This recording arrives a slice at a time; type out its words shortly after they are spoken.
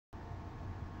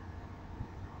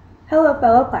Hello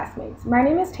fellow classmates, my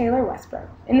name is Taylor Westbrook.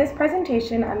 In this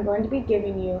presentation, I'm going to be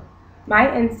giving you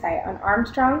my insight on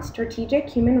Armstrong's Strategic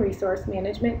Human Resource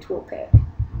Management Toolkit.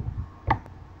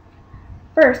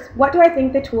 First, what do I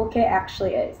think the toolkit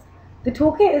actually is? The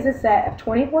toolkit is a set of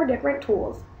 24 different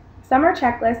tools. Some are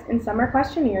checklists and some are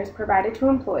questionnaires provided to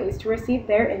employees to receive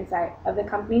their insight of the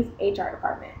company's HR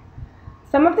department.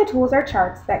 Some of the tools are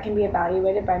charts that can be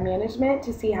evaluated by management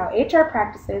to see how HR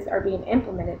practices are being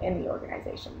implemented in the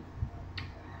organization.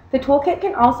 The toolkit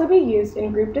can also be used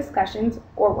in group discussions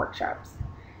or workshops.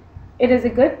 It is a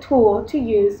good tool to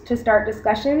use to start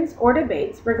discussions or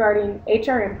debates regarding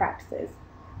HRM practices.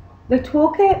 The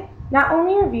toolkit not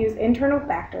only reviews internal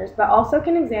factors, but also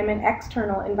can examine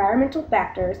external environmental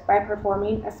factors by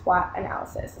performing a SWOT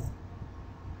analysis.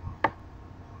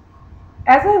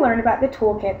 As I learned about the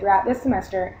toolkit throughout this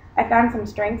semester, I found some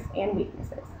strengths and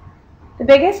weaknesses. The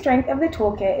biggest strength of the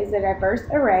toolkit is the diverse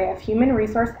array of human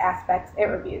resource aspects it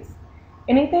reviews.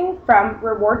 Anything from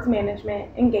rewards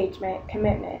management, engagement,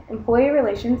 commitment, employee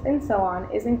relations, and so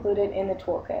on is included in the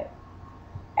toolkit.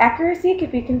 Accuracy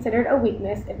could be considered a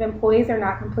weakness if employees are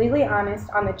not completely honest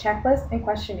on the checklists and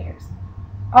questionnaires.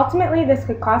 Ultimately, this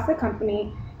could cost the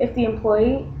company if the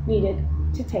employee needed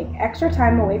to take extra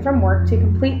time away from work to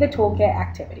complete the toolkit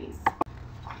activities.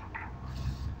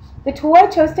 The tool I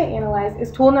chose to analyze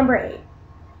is tool number 8.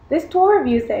 This tool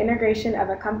reviews the integration of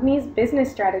a company's business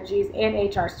strategies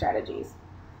and HR strategies.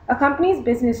 A company's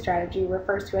business strategy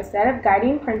refers to a set of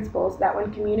guiding principles that,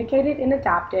 when communicated and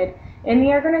adopted in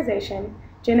the organization,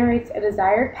 generates a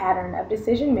desired pattern of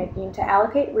decision-making to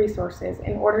allocate resources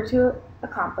in order to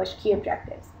accomplish key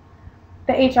objectives.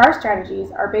 The HR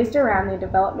strategies are based around the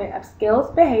development of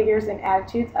skills, behaviors, and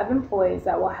attitudes of employees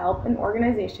that will help an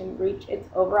organization reach its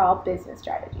overall business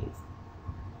strategies.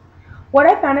 What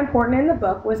I found important in the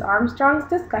book was Armstrong's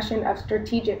discussion of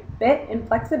strategic fit and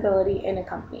flexibility in a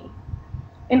company.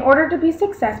 In order to be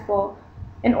successful,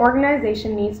 an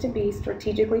organization needs to be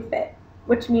strategically fit,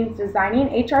 which means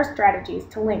designing HR strategies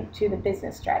to link to the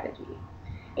business strategy,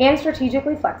 and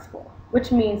strategically flexible,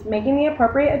 which means making the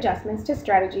appropriate adjustments to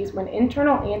strategies when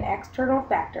internal and external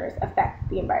factors affect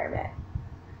the environment.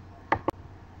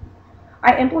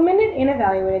 I implemented and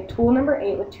evaluated tool number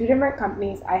 8 with 2 different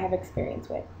companies I have experience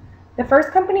with. The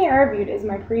first company I reviewed is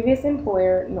my previous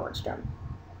employer, Nordstrom.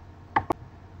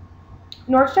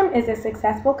 Nordstrom is a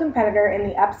successful competitor in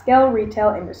the upscale retail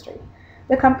industry.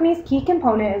 The company's key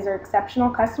component is their exceptional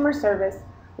customer service,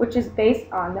 which is based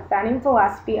on the founding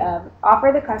philosophy of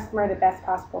offer the customer the best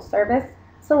possible service,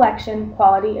 selection,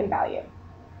 quality, and value.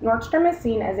 Nordstrom is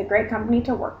seen as a great company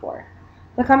to work for.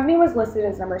 The company was listed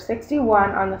as number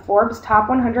 61 on the Forbes Top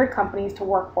 100 Companies to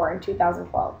Work For in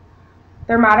 2012.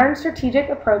 Their modern strategic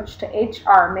approach to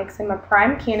HR makes them a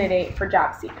prime candidate for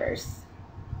job seekers.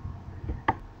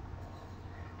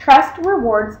 Trust,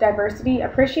 rewards, diversity,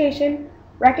 appreciation,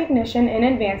 recognition, and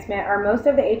advancement are most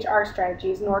of the HR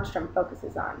strategies Nordstrom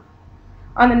focuses on.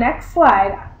 On the next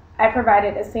slide, I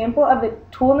provided a sample of the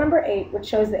tool number 8, which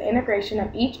shows the integration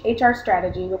of each HR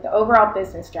strategy with the overall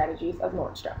business strategies of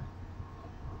Nordstrom.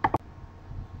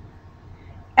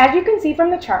 As you can see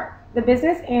from the chart, the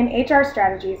business and HR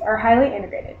strategies are highly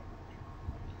integrated.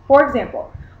 For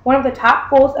example, one of the top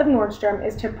goals of Nordstrom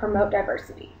is to promote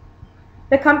diversity.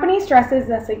 The company stresses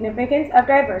the significance of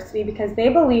diversity because they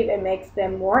believe it makes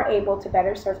them more able to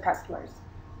better serve customers.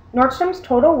 Nordstrom's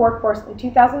total workforce in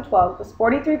 2012 was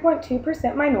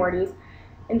 43.2% minorities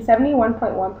and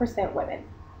 71.1% women.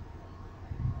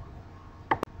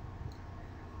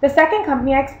 The second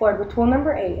company I explored with tool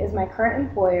number 8 is my current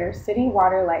employer, City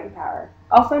Water, Light and Power,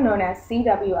 also known as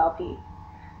CWLP.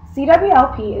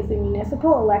 CWLP is the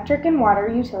municipal electric and water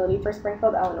utility for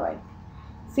Springfield, Illinois.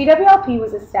 CWLP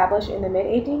was established in the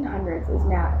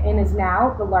mid-1800s and is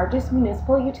now the largest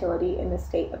municipal utility in the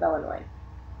state of Illinois.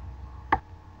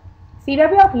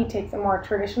 CWLP takes a more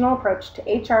traditional approach to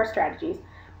HR strategies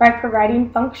by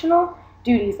providing functional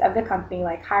duties of the company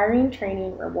like hiring,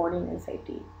 training, rewarding, and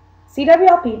safety.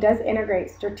 CWLP does integrate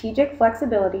strategic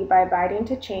flexibility by abiding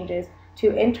to changes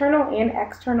to internal and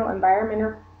external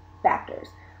environmental factors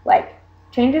like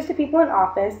changes to people in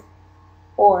office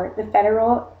or the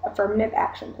Federal Affirmative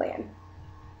Action Plan.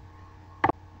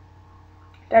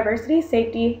 Diversity,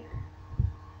 safety,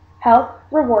 health,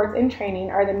 rewards, and training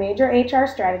are the major HR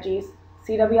strategies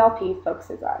CWLP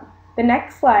focuses on. The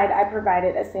next slide, I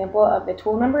provided a sample of the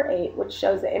tool number 8, which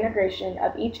shows the integration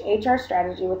of each HR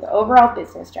strategy with the overall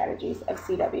business strategies of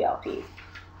CWLP.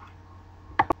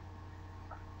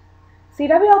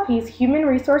 CWLP's Human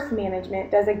Resource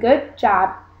Management does a good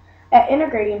job at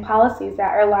integrating policies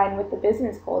that are aligned with the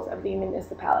business goals of the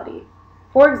municipality.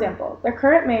 For example, the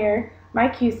current mayor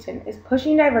Mike Houston, is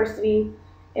pushing diversity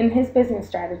in his business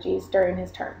strategies during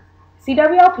his term.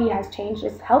 CWLP has changed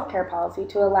its healthcare policy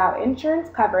to allow insurance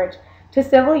coverage to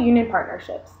civil union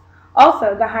partnerships.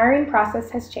 Also, the hiring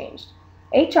process has changed.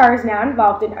 HR is now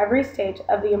involved in every stage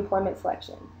of the employment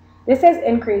selection. This has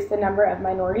increased the number of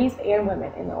minorities and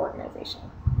women in the organization.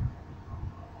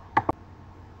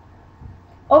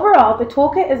 Overall, the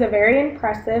Toolkit is a very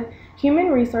impressive human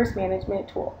resource management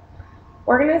tool.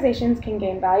 Organizations can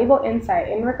gain valuable insight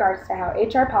in regards to how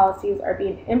HR policies are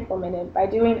being implemented by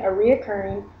doing a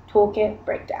recurring Toolkit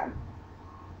breakdown.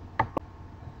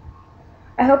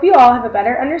 I hope you all have a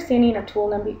better understanding of tool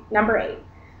number 8.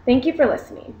 Thank you for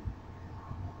listening.